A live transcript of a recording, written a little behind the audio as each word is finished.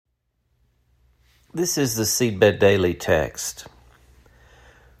This is the Seedbed Daily text.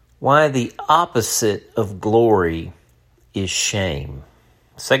 Why the opposite of glory is shame.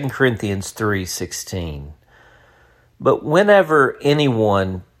 2 Corinthians 3:16. But whenever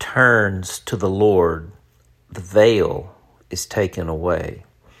anyone turns to the Lord, the veil is taken away.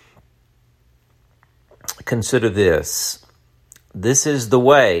 Consider this. This is the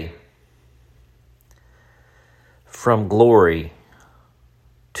way from glory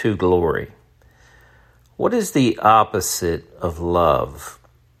to glory. What is the opposite of love?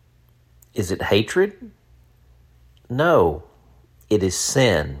 Is it hatred? No, it is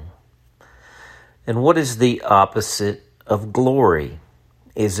sin. And what is the opposite of glory?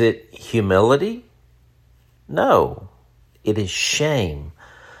 Is it humility? No, it is shame.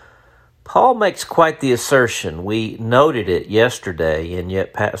 Paul makes quite the assertion. We noted it yesterday and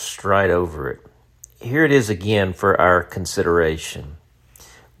yet passed right over it. Here it is again for our consideration.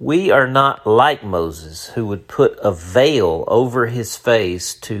 We are not like Moses, who would put a veil over his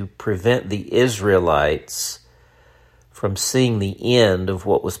face to prevent the Israelites from seeing the end of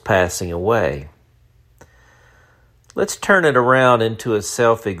what was passing away. Let's turn it around into a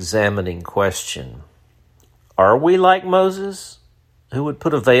self-examining question. Are we like Moses, who would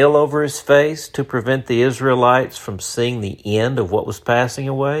put a veil over his face to prevent the Israelites from seeing the end of what was passing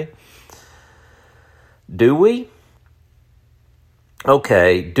away? Do we?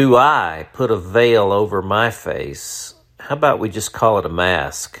 Okay, do I put a veil over my face? How about we just call it a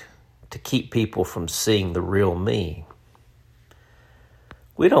mask to keep people from seeing the real me?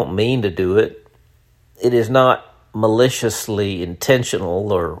 We don't mean to do it. It is not maliciously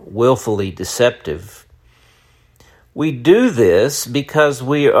intentional or willfully deceptive. We do this because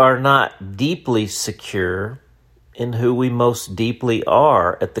we are not deeply secure in who we most deeply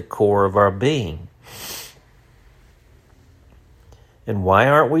are at the core of our being. And why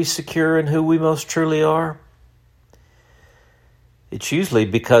aren't we secure in who we most truly are? It's usually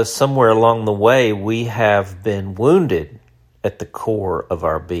because somewhere along the way we have been wounded at the core of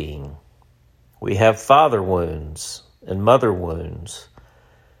our being. We have father wounds and mother wounds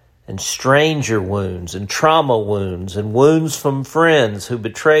and stranger wounds and trauma wounds and wounds from friends who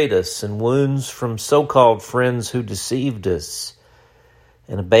betrayed us and wounds from so-called friends who deceived us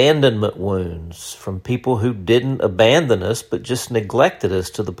and abandonment wounds from people who didn't abandon us but just neglected us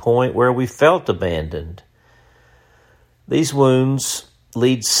to the point where we felt abandoned. These wounds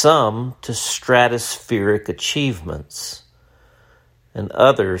lead some to stratospheric achievements and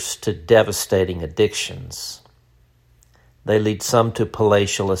others to devastating addictions. They lead some to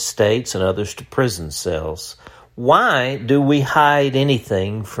palatial estates and others to prison cells. Why do we hide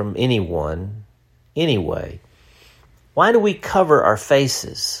anything from anyone anyway? Why do we cover our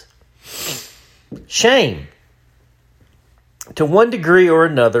faces? Shame. To one degree or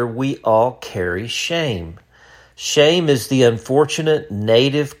another, we all carry shame. Shame is the unfortunate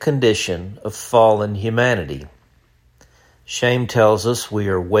native condition of fallen humanity. Shame tells us we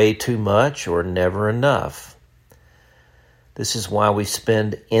are way too much or never enough. This is why we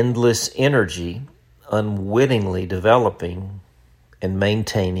spend endless energy unwittingly developing and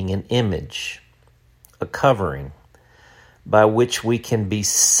maintaining an image, a covering, by which we can be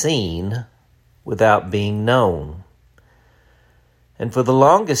seen without being known. And for the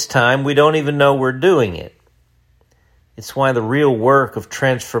longest time, we don't even know we're doing it. It's why the real work of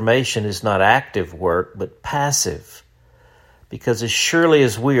transformation is not active work, but passive. Because as surely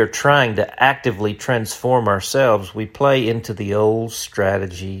as we are trying to actively transform ourselves, we play into the old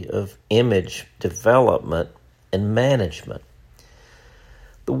strategy of image development and management.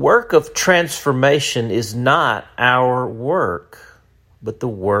 The work of transformation is not our work, but the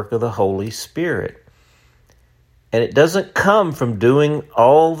work of the Holy Spirit. And it doesn't come from doing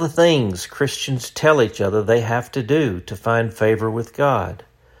all the things Christians tell each other they have to do to find favor with God.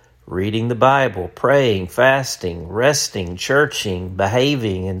 Reading the Bible, praying, fasting, resting, churching,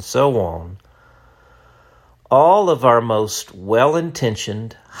 behaving, and so on. All of our most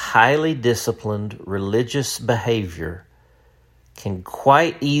well-intentioned, highly disciplined religious behavior can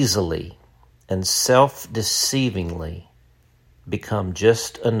quite easily and self-deceivingly become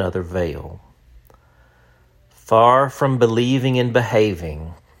just another veil. Far from believing and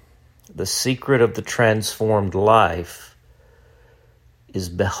behaving, the secret of the transformed life is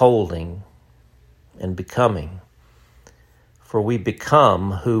beholding and becoming, for we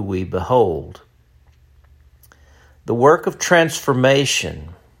become who we behold. The work of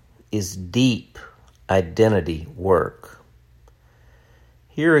transformation is deep identity work.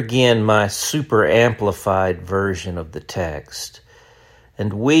 Here again my super amplified version of the text.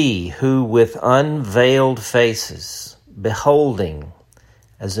 And we who with unveiled faces, beholding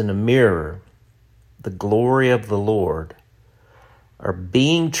as in a mirror the glory of the Lord, are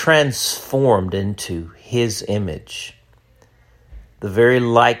being transformed into His image, the very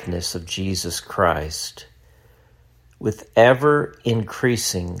likeness of Jesus Christ, with ever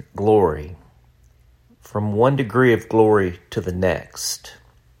increasing glory, from one degree of glory to the next.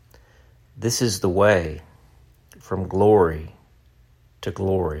 This is the way from glory to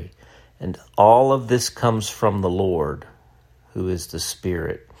glory, and all of this comes from the Lord, who is the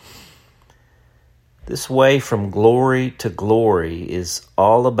Spirit. This way from glory to glory is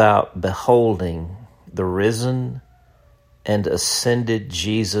all about beholding the risen and ascended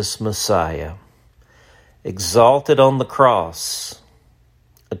Jesus Messiah, exalted on the cross,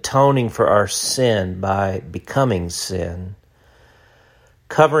 atoning for our sin by becoming sin,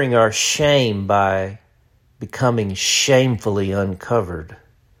 covering our shame by becoming shamefully uncovered,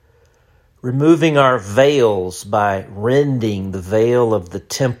 removing our veils by rending the veil of the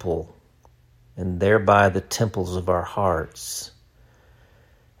temple and thereby the temples of our hearts,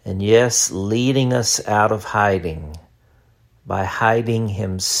 and yes, leading us out of hiding by hiding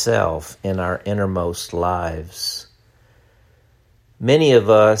Himself in our innermost lives. Many of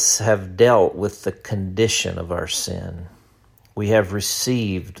us have dealt with the condition of our sin. We have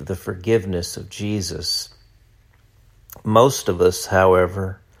received the forgiveness of Jesus. Most of us,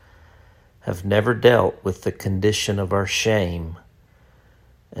 however, have never dealt with the condition of our shame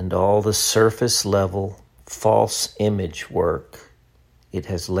and all the surface level false image work it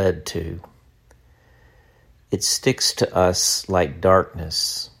has led to. It sticks to us like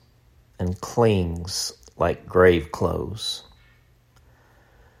darkness and clings like grave clothes.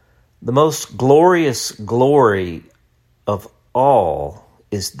 The most glorious glory of all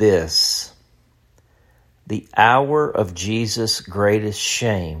is this: the hour of Jesus' greatest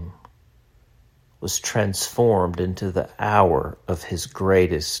shame was transformed into the hour of His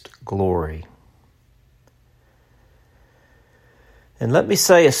greatest glory. And let me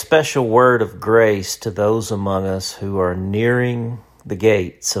say a special word of grace to those among us who are nearing the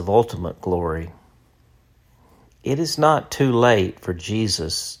gates of ultimate glory. It is not too late for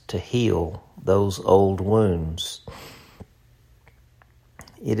Jesus to heal those old wounds.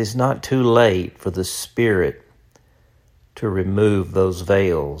 It is not too late for the Spirit to remove those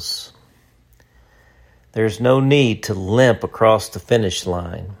veils. There's no need to limp across the finish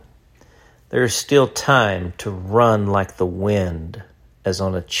line. There is still time to run like the wind, as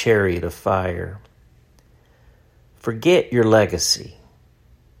on a chariot of fire. Forget your legacy,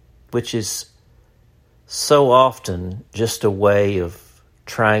 which is so often just a way of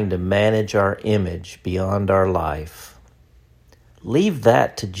trying to manage our image beyond our life. Leave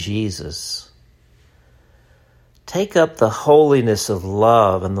that to Jesus. Take up the holiness of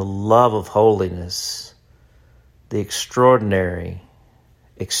love and the love of holiness, the extraordinary,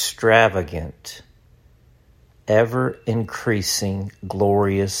 extravagant, ever-increasing,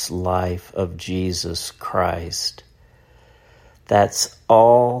 glorious life of Jesus Christ. That's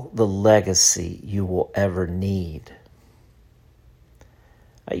all the legacy you will ever need.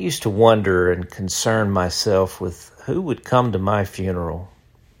 I used to wonder and concern myself with who would come to my funeral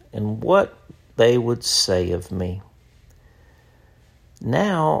and what they would say of me.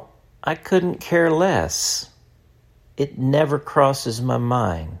 Now, I couldn't care less. It never crosses my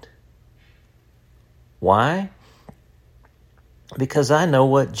mind. Why? Because I know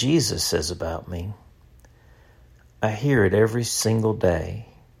what Jesus says about me. I hear it every single day.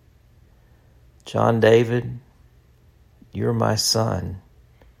 John David, you're my son.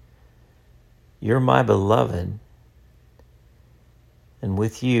 You're my beloved. And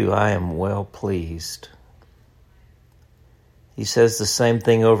with you I am well pleased. He says the same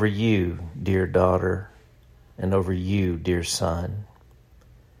thing over you, dear daughter, and over you, dear son.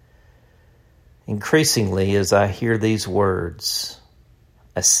 Increasingly, as I hear these words,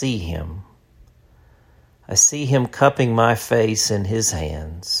 I see Him. I see Him cupping my face in His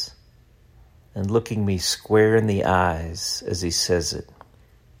hands and looking me square in the eyes as He says it.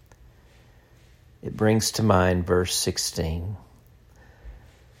 It brings to mind verse 16.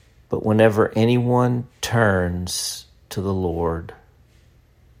 But whenever anyone turns to the Lord,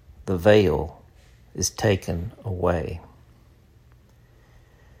 the veil is taken away.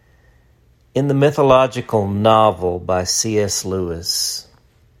 In the mythological novel by C.S. Lewis,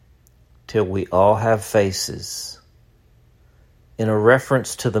 Till We All Have Faces, in a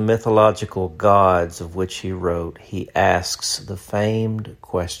reference to the mythological gods of which he wrote, he asks the famed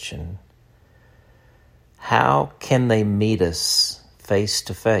question, how can they meet us face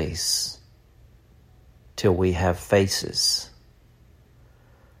to face till we have faces?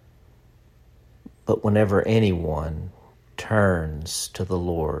 But whenever anyone turns to the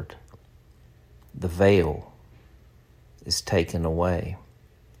Lord, the veil is taken away.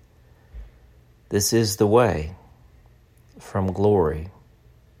 This is the way from glory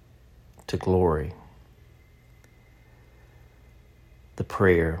to glory. The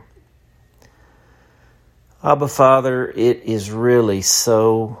prayer. Abba, Father, it is really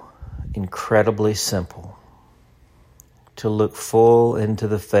so incredibly simple to look full into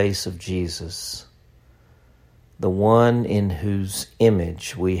the face of Jesus, the one in whose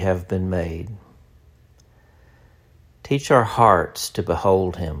image we have been made. Teach our hearts to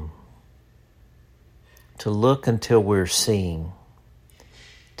behold him, to look until we're seeing,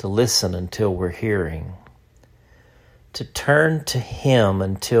 to listen until we're hearing, to turn to him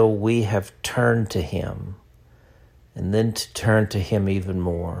until we have turned to him, and then to turn to him even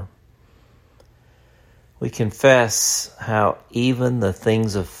more. We confess how even the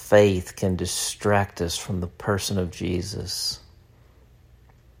things of faith can distract us from the person of Jesus.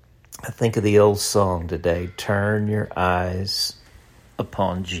 I think of the old song today, "Turn Your Eyes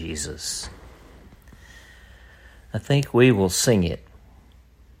Upon Jesus." I think we will sing it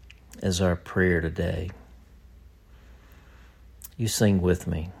as our prayer today. You sing with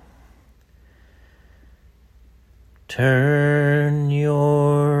me. Turn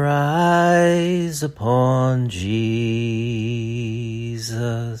your eyes upon Jesus.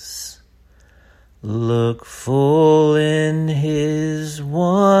 Look full in his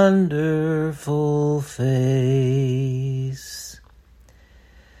wonderful face,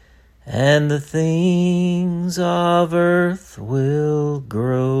 and the things of earth will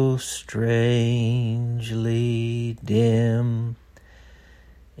grow strangely dim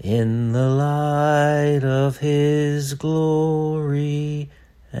in the light of his glory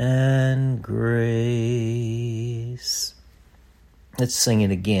and grace. Let's sing it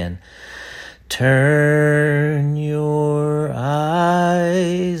again. Turn your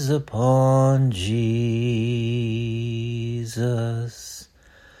eyes upon Jesus.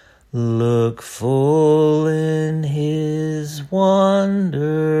 Look full in his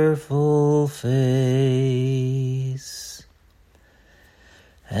wonderful face,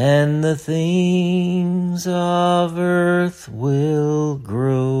 and the things of earth will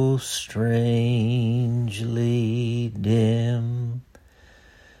grow strangely dim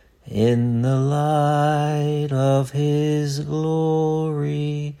in the light of his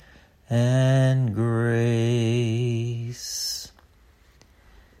glory and grace.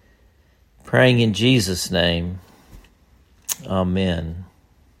 Praying in Jesus' name, amen.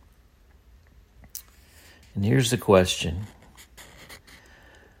 And here's the question.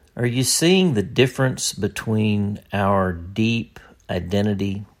 Are you seeing the difference between our deep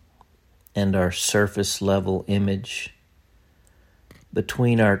identity and our surface level image?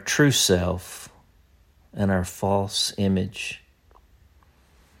 Between our true self and our false image?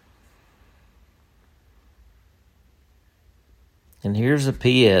 And here's a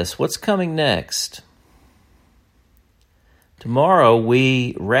P.S. What's coming next? Tomorrow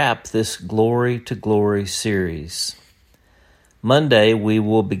we wrap this Glory to Glory series. Monday, we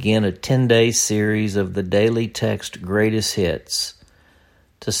will begin a 10-day series of the Daily Text Greatest Hits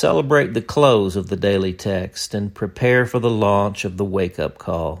to celebrate the close of the Daily Text and prepare for the launch of the Wake Up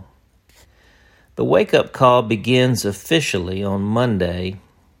Call. The Wake Up Call begins officially on Monday,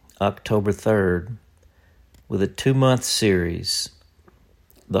 October 3rd, with a 2-month series.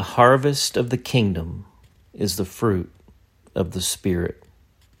 The harvest of the kingdom is the fruit of the Spirit.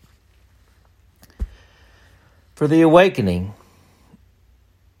 For the Awakening,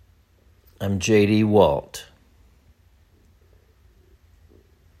 I'm J.D. Walt.